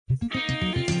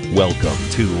Welcome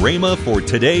to Rhema for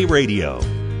Today Radio.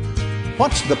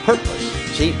 What's the purpose?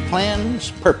 See, plans,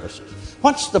 purposes.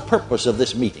 What's the purpose of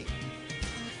this meeting?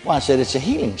 Well, I said, it's a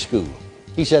healing school.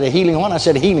 He said, a healing one? I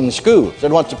said, a healing school. He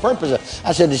said, what's the purpose of it?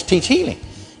 I said, it's teach healing.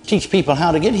 Teach people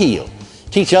how to get healed.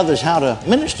 Teach others how to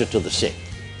minister to the sick.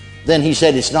 Then he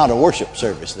said, it's not a worship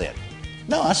service then.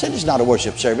 No, I said, it's not a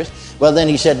worship service. Well, then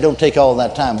he said, don't take all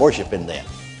that time worshiping then.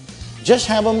 Just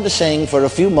have them to sing for a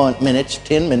few minutes,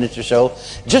 10 minutes or so,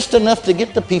 just enough to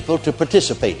get the people to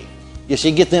participating. You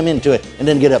see, get them into it and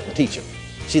then get up and teach them.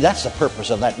 See, that's the purpose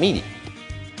of that meeting.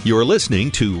 You're listening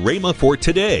to Rhema for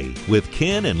Today with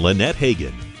Ken and Lynette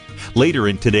Hagin. Later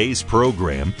in today's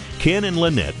program, Ken and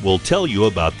Lynette will tell you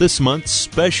about this month's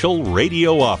special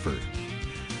radio offer.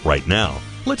 Right now,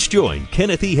 let's join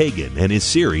Kenneth E. Hagin and his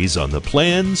series on the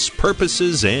plans,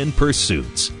 purposes, and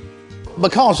pursuits.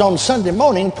 Because on Sunday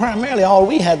morning, primarily all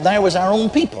we had there was our own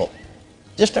people.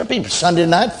 Just our people. Sunday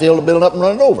night, fill the building up and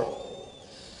run it over.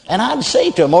 And I'd say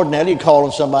to them, ordinarily you'd call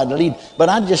on somebody to lead, but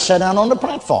I'd just sit down on the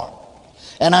platform.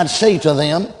 And I'd say to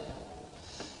them,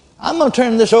 I'm going to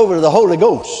turn this over to the Holy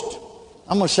Ghost.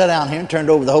 I'm going to sit down here and turn it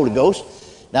over to the Holy Ghost.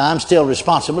 Now, I'm still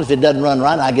responsible. If it doesn't run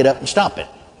right, I get up and stop it.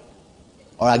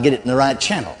 Or I get it in the right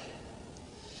channel.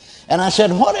 And I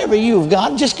said, whatever you've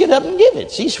got, just get up and give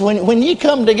it. See, when you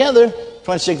come together,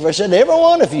 26th verse said, every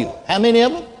one of you. How many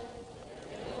of them?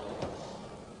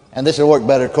 And this will work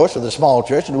better, of course, with a small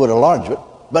church than with a large one.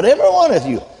 But every one of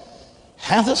you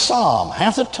hath a psalm,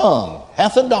 hath a tongue,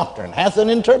 hath a doctrine, hath an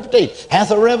interpretation,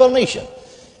 hath a revelation.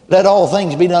 Let all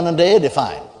things be done unto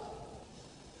edifying.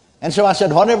 And so I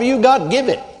said, whatever you got, give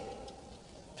it.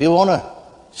 If you want to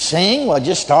sing, well,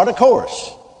 just start a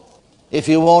chorus. If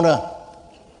you want to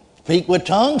speak with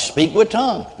tongues, speak with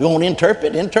tongues. If you want to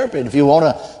interpret, interpret. If you want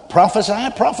to prophesy,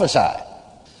 prophesy.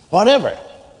 Whatever.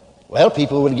 Well,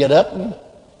 people would get up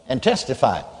and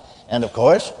testify. And of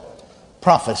course,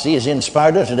 prophecy is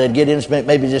inspired us. So they'd get in,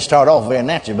 maybe just start off very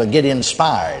natural, but get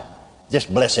inspired.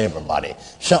 Just bless everybody.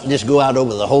 Something just go out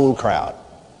over the whole crowd.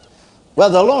 Well,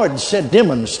 the Lord said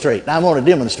demonstrate. Now, I want to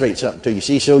demonstrate something to you,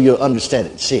 see, so you'll understand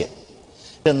it and see it.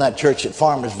 In that church at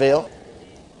Farmersville,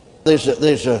 there's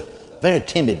a very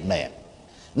timid man.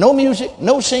 No music,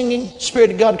 no singing. Spirit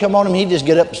of God come on him. He'd just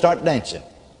get up and start dancing.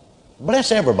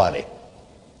 Bless everybody.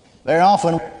 Very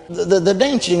often, the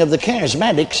dancing of the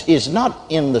charismatics is not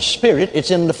in the spirit,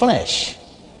 it's in the flesh.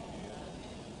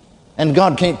 And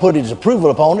God can't put his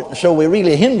approval upon it, so we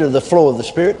really hinder the flow of the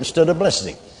Spirit instead of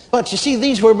blessing. But you see,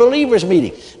 these were believers'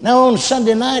 meeting. Now on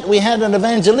Sunday night, we had an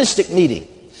evangelistic meeting.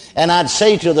 And I'd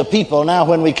say to the people, now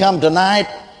when we come tonight,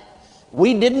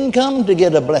 we didn't come to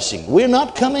get a blessing. We're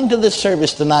not coming to this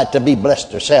service tonight to be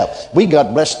blessed ourselves. We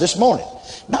got blessed this morning.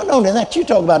 Not only that, you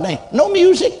talk about no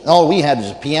music. All we had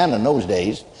was a piano in those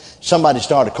days. Somebody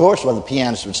start a chorus, well, the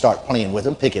pianist would start playing with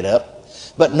them, pick it up.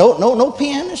 But no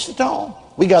pianist at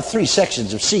all. We got 3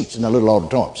 sections of seats in the little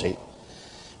auditorium, see?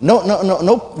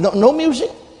 No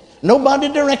music. Nobody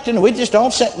directing. We're just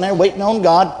all sitting there waiting on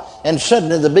God. And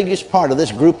suddenly the biggest part of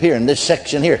this group here, in this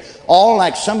section here, all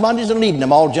like somebody's leading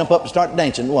them, all jump up and start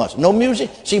dancing at once. No music.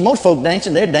 See, most folk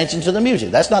dancing, they're dancing to the music.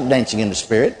 That's not dancing in the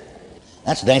spirit.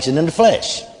 That's dancing in the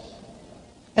flesh.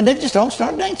 And they just all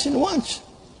start dancing at once.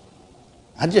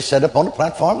 I just sat up on the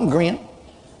platform and grin.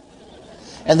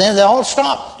 And then they all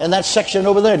stopped. And that section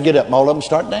over there would get up and all of them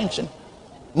start dancing.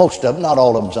 Most of them, not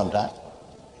all of them sometimes.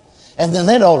 And then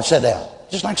they'd all sit down.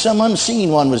 Just like some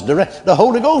unseen one was direct. The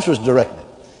Holy Ghost was directing it.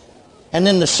 And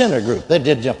then the center group, they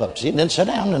did jump up, see, and then sit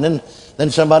down, and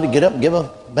then somebody get up and give a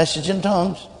message in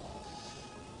tongues.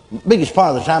 Biggest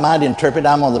part of the time I'd interpret,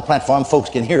 I'm on the platform, folks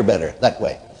can hear better that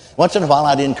way. Once in a while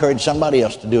I'd encourage somebody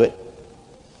else to do it.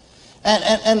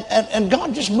 And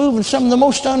God just moved in some of the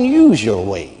most unusual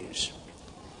ways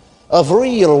of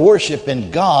real worship in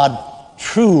God,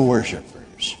 true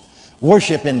worshipers.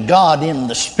 Worship in God in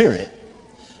the Spirit,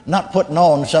 not putting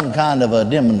on some kind of a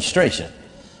demonstration.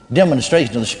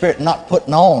 Demonstration of the Spirit, not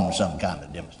putting on some kind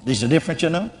of demonstration. There's a difference, you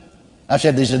know? I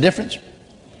said there's a difference.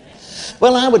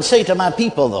 Well, I would say to my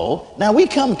people, though, now we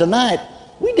come tonight,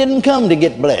 we didn't come to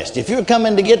get blessed. If you're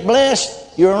coming to get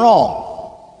blessed, you're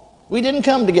wrong. We didn't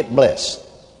come to get blessed.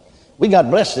 We got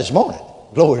blessed this morning.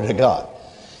 Glory to God.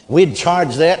 We'd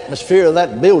charge the atmosphere of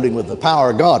that building with the power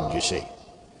of God, you see,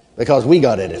 because we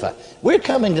got edified. We're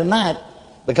coming tonight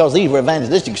because these were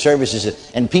evangelistic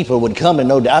services, and people would come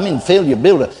and fill your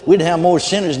building. We'd have more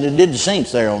sinners than they did the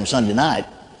saints there on Sunday night.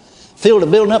 Fill the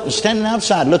building up and standing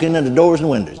outside looking into the doors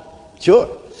and windows. Sure.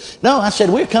 No, I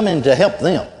said we're coming to help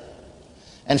them.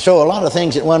 And so a lot of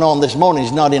things that went on this morning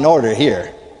is not in order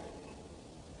here.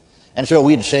 And so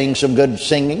we'd sing some good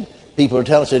singing. People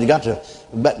tell us that you got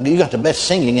the best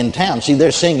singing in town. See,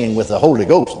 they're singing with the Holy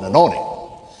Ghost and anointing.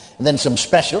 And then some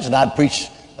specials, and I'd preach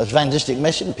an evangelistic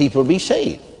message, and people would be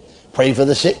saved. Pray for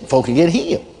the sick, and folk would get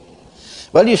healed.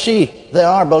 Well, you see, there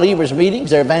are believers' meetings,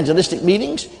 there are evangelistic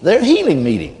meetings, there are healing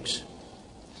meetings.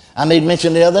 I made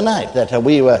mention the other night that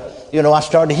I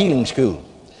started a healing school.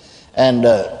 And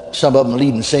some of them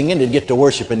leading singing, they'd get to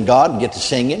worshiping God and get to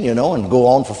singing, and go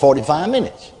on for 45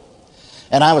 minutes.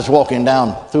 And I was walking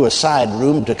down through a side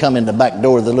room to come in the back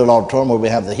door of the little auditorium where we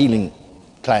have the healing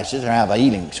classes, or have a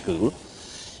healing school.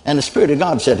 And the Spirit of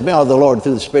God said to me, or the Lord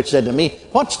through the Spirit said to me,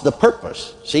 what's the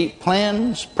purpose? See,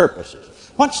 plans, purposes.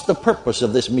 What's the purpose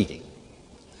of this meeting?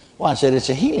 Well, I said, it's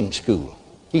a healing school.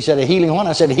 He said, a healing one?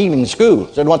 I said, a healing school.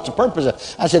 He said, what's the purpose of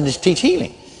it? I said, just teach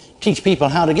healing. Teach people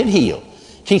how to get healed.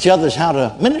 Teach others how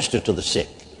to minister to the sick.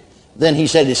 Then he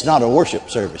said, it's not a worship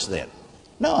service then.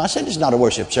 No, I said, it's not a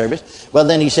worship service. Well,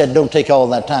 then he said, don't take all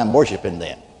that time worshiping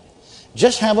then.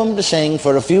 Just have them to sing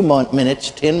for a few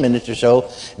minutes, 10 minutes or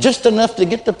so, just enough to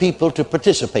get the people to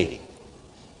participating.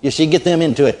 You see, get them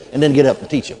into it and then get up and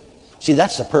teach them. See,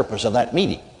 that's the purpose of that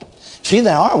meeting. See,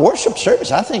 there are worship service.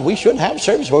 I think we should have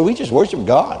service where we just worship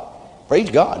God.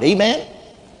 Praise God. Amen.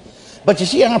 But you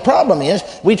see, our problem is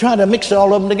we try to mix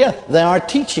all of them together. There are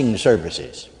teaching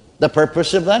services. The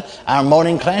purpose of that, our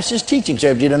morning class is teaching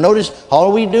service. You notice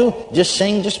all we do, just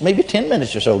sing just maybe 10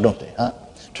 minutes or so, don't they? Huh?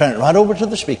 Turn it right over to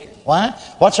the speaker. Why?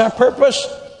 What's our purpose?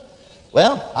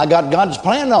 Well, I got God's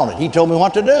plan on it. He told me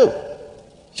what to do.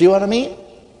 See what I mean?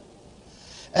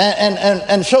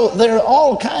 And so there are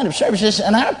all kinds of services,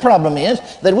 and our problem is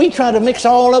that we try to mix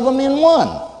all of them in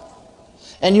one.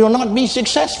 And you'll not be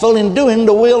successful in doing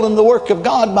the will and the work of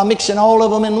God by mixing all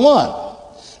of them in one.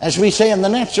 As we say in the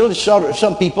natural,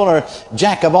 some people are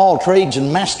jack of all trades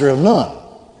and master of none.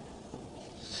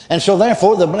 And so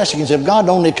therefore the blessings of God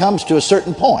only comes to a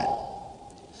certain point.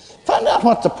 Find out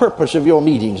what the purpose of your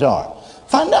meetings are.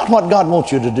 Find out what God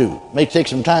wants you to do. It may take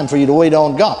some time for you to wait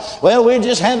on God. Well, we're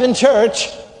just having church.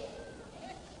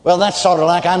 Well, that's sort of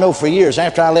like, I know for years,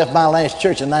 after I left my last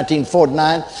church in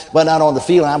 1949, went out on the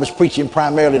field, and I was preaching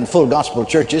primarily in full gospel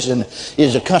churches, and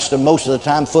is a custom most of the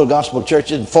time, full gospel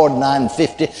churches in 49 and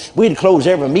 50. We'd close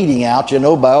every meeting out,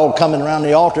 by all coming around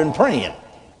the altar and praying.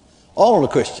 All the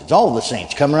Christians, all the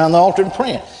saints coming around the altar and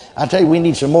praying. I tell you, we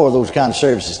need some more of those kind of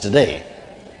services today.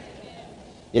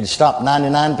 It'd stop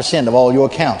 99% of all your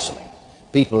counseling.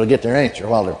 People will get their answer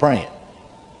while they're praying.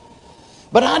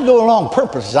 But I'd go along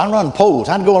purposes. I'd run polls.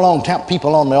 I'd go along, tap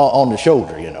people on the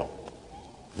shoulder,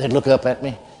 They'd look up at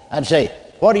me. I'd say,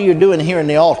 what are you doing here in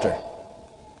the altar?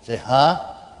 I'd say,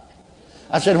 huh?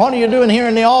 I said, what are you doing here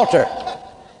in the altar?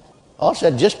 Oh, I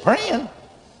said, just praying.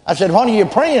 I said, what are you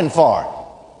praying for?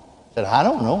 I said, I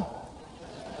don't know.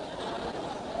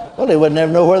 Well, they would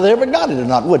never know whether they ever got it or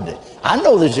not, would they? I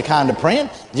know there's a kind of praying,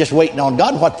 just waiting on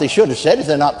God. What they should have said, if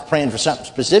they're not praying for something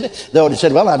specific, they would have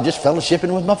said, well, I'm just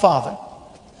fellowshipping with my Father.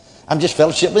 I'm just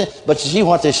fellowshipping. But you see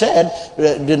what they said,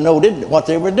 denoted what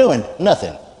they were doing.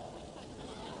 Nothing.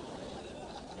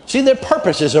 See, their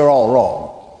purposes are all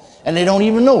wrong, and they don't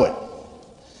even know it.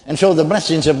 And so the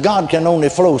blessings of God can only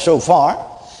flow so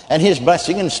far, and His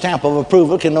blessing and stamp of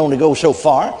approval can only go so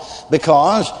far,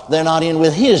 because they're not in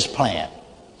with His plan.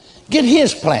 Get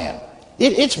His plan.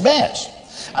 It's best.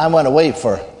 I went away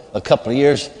for a couple of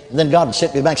years, and then God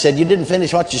sent me back, said, you didn't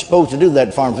finish what you're supposed to do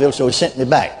that farm field, so He sent me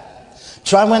back.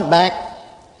 So I went back,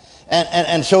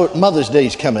 and so Mother's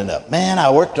Day's coming up. Man, I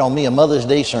worked on me a Mother's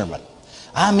Day sermon.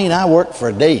 I mean, I worked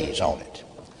for days on it.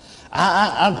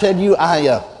 I'll tell you,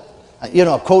 I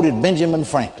quoted Benjamin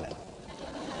Franklin,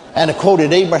 and I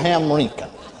quoted Abraham Lincoln,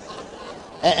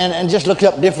 and just looked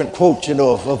up different quotes,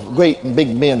 of great and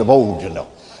big men of old,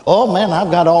 Oh, man,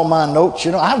 I've got all my notes,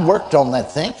 I've worked on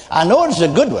that thing. I know it's a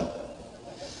good one.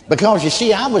 Because, you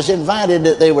see, I was invited,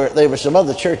 there were some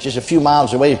other churches a few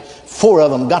miles away. 4 of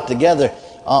them got together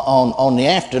on the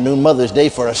afternoon, Mother's Day,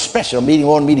 for a special meeting,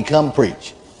 wanted me to come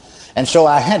preach. And so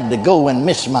I had to go and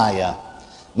miss my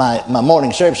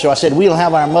morning service. So I said, we'll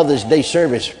have our Mother's Day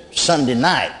service Sunday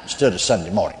night instead of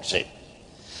Sunday morning, see.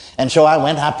 And so I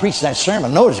went, I preached that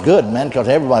sermon. No, it's good, man, because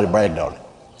everybody bragged on it.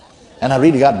 And I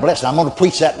really got blessed. I'm going to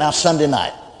preach that now Sunday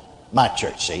night. My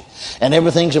church, see. And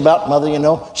everything's about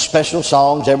Mother, special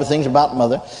songs, everything's about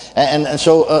Mother. And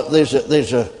so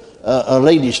there's a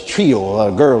ladies trio,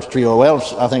 a girls trio. Well,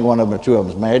 I think one of them or 2 of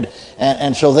them is married.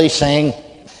 And so they sang.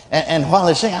 And while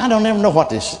they sing, I don't ever know what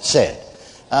they said.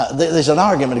 There's an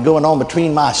argument going on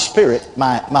between my spirit,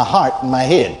 my heart, and my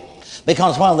head.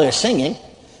 Because while they're singing,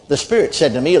 the Spirit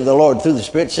said to me, or the Lord through the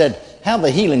Spirit said, have a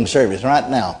healing service right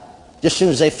now. Just as soon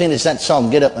as they finish that song,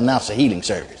 get up and announce a healing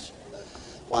service.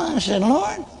 Well, I said,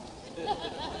 Lord,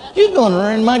 You're going to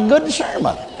ruin my good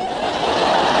sermon.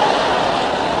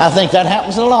 I think that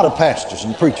happens to a lot of pastors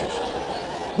and preachers.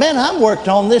 Man, I've worked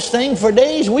on this thing for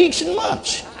days, weeks, and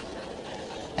months.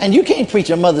 And you can't preach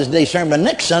a Mother's Day sermon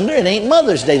next Sunday. It ain't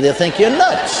Mother's Day. They'll think you're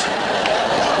nuts.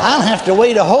 I'll have to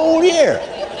wait a whole year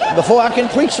before I can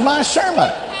preach my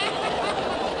sermon.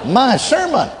 My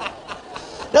sermon.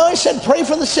 No, he said, pray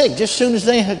for the sick just as soon as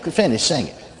they finish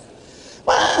singing.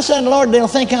 Well, I said, Lord, they'll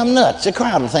think I'm nuts. The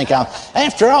crowd will think I'm...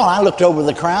 After all, I looked over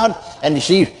the crowd, and you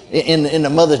see, in the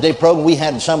Mother's Day program, we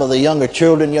had some of the younger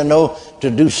children,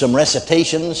 to do some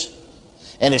recitations.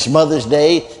 And it's Mother's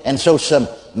Day, and so some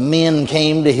men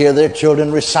came to hear their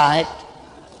children recite.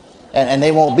 And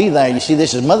they won't be there. You see,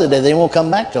 this is Mother's Day. They won't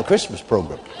come back till Christmas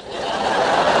program.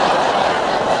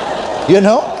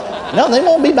 No, they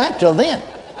won't be back till then.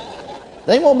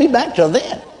 They won't be back till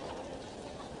then.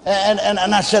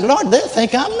 And I said, Lord, they'll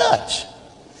think I'm nuts.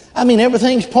 I mean,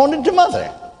 everything's pointed to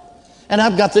Mother. And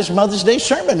I've got this Mother's Day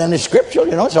sermon, and it's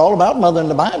scriptural. It's all about Mother in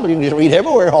the Bible. You can just read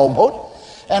everywhere,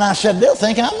 almost. And I said, they'll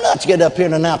think I'm nuts. Get up here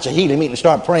and announce a healing meeting and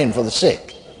start praying for the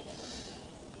sick.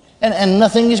 And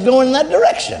nothing is going in that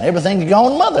direction. Everything's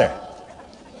gone Mother.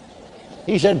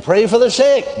 He said, pray for the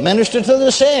sick. Minister to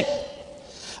the sick.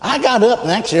 I got up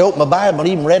and actually opened my Bible and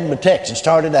even read my text and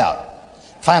started out.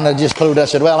 Finally, I just clued. I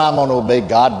said, well, I'm going to obey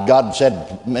God. God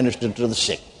said, minister to the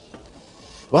sick.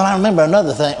 Well, I remember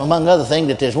another thing, among other things,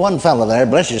 that there's one fellow there,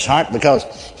 bless his heart, because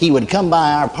he would come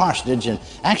by our parsonage, and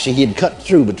actually he'd cut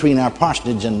through between our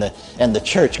parsonage and the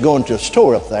church, going to a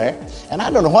store up there. And I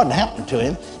don't know what happened to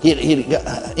him. He'd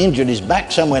got injured his back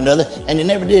somewhere or another, and he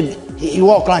never did. He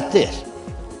walked like this.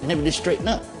 He never did straighten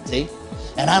up, see?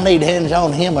 And I laid hands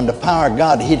on him, and the power of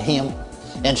God hit him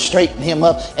and straightened him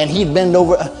up, and he'd bend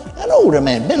over. An older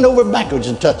man, bend over backwards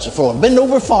and touch the floor, bend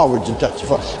over forwards and touch the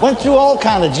floor. Went through all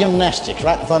kind of gymnastics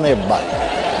right in front of everybody.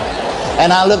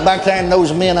 And I looked back there, and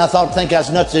those men, I think I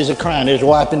was nuts. There's a crying, there's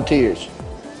wiping tears.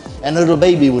 And the little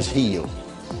baby was healed.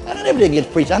 And I never did get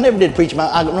to preach. I never did preach.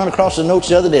 I run across the notes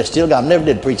the other day, still got. I never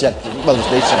did preach that Mother's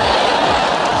Day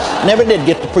sermon. Never did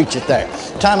get to preach it there.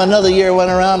 Time another year went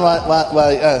around,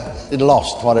 it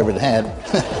lost whatever it had.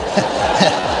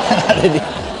 I didn't.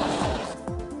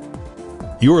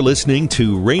 You're listening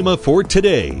to Rhema for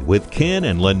Today with Ken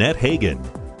and Lynette Hagin.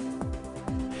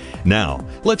 Now,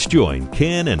 let's join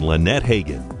Ken and Lynette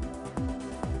Hagin.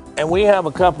 And we have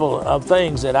a couple of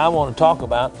things that I want to talk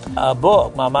about. A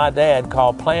book by my dad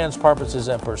called Plans, Purposes,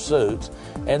 and Pursuits.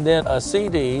 And then a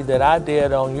CD that I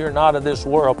did on You're Not of This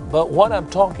World. But what I'm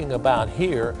talking about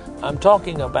here, I'm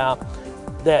talking about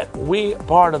that we are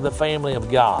part of the family of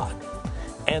God.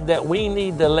 And that we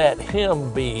need to let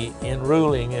Him be in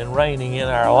ruling and reigning in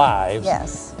our lives.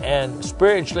 Yes. And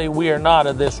spiritually, we are not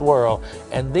of this world.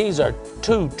 And these are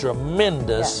two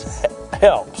tremendous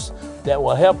helps that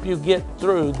will help you get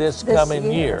through this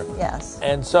coming year. Yes.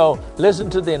 And so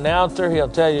listen to the announcer. He'll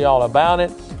tell you all about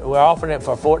it. We're offering it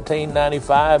for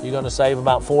 $14.95. You're going to save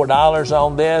about $4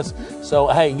 on this. So,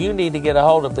 hey, you need to get a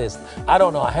hold of this. I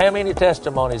don't know how many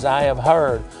testimonies I have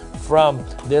heard from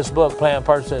this book, Plan,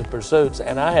 Purposes, and Pursuits,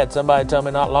 and I had somebody tell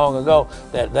me not long ago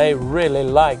that they really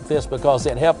liked this because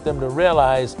it helped them to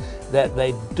realize that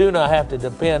they do not have to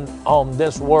depend on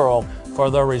this world for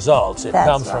their results. It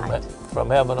comes from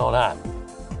heaven on high.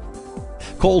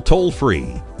 Call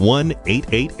toll-free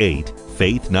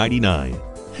 1-888-FAITH-99.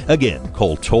 Again,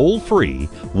 call toll-free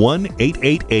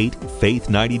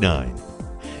 1-888-FAITH-99.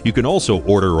 You can also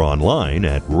order online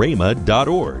at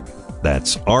rhema.org.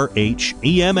 That's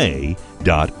RHEMA.org.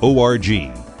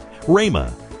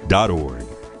 Rhema.org.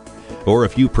 Or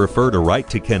if you prefer to write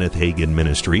to Kenneth Hagin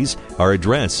Ministries, our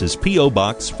address is P.O.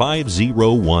 Box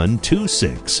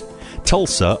 50126,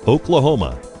 Tulsa,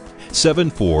 Oklahoma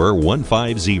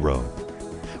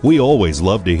 74150. We always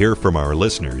love to hear from our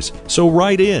listeners, so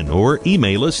write in or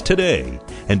email us today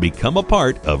and become a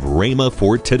part of Rhema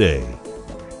for Today.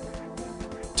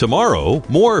 Tomorrow,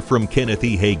 more from Kenneth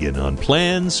E. Hagin on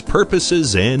plans,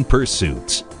 purposes, and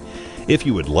pursuits. If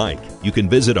you would like, you can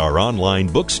visit our online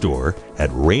bookstore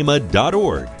at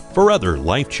rhema.org for other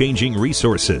life-changing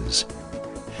resources.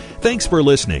 Thanks for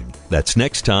listening. That's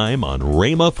next time on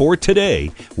Rhema for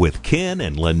Today with Ken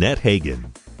and Lynette Hagin.